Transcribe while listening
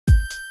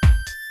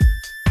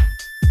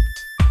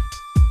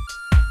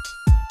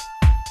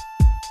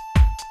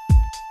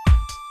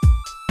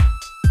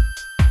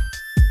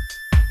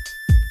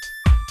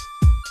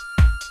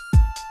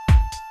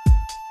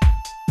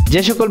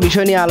যে সকল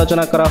বিষয় নিয়ে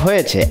আলোচনা করা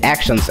হয়েছে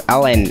actions,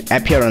 align,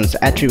 appearance,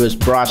 attributes,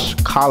 brush,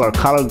 color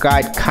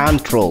guide,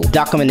 control,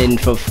 document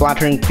info,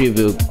 fluttering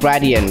preview,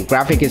 gradient,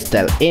 graphic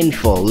style,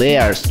 info,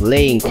 layers,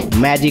 link,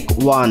 magic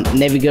wand,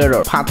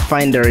 navigator,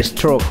 pathfinder,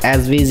 stroke,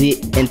 SVG,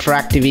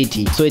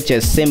 interactivity,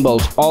 switches,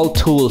 symbols, all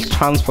tools,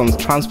 transforms,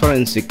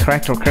 transparency,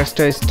 character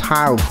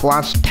style,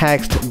 flash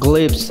text,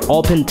 glyphs,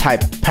 open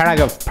type,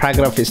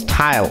 paragraph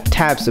style,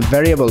 tabs,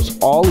 variables,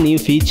 all new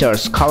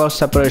features, color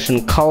separation,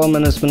 color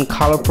management,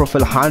 color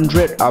profile,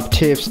 100 of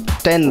tips,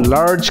 10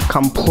 large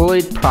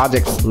complete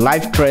projects,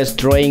 live trace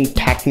drawing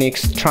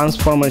techniques,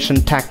 transformation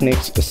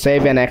techniques,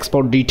 save and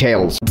export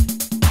details.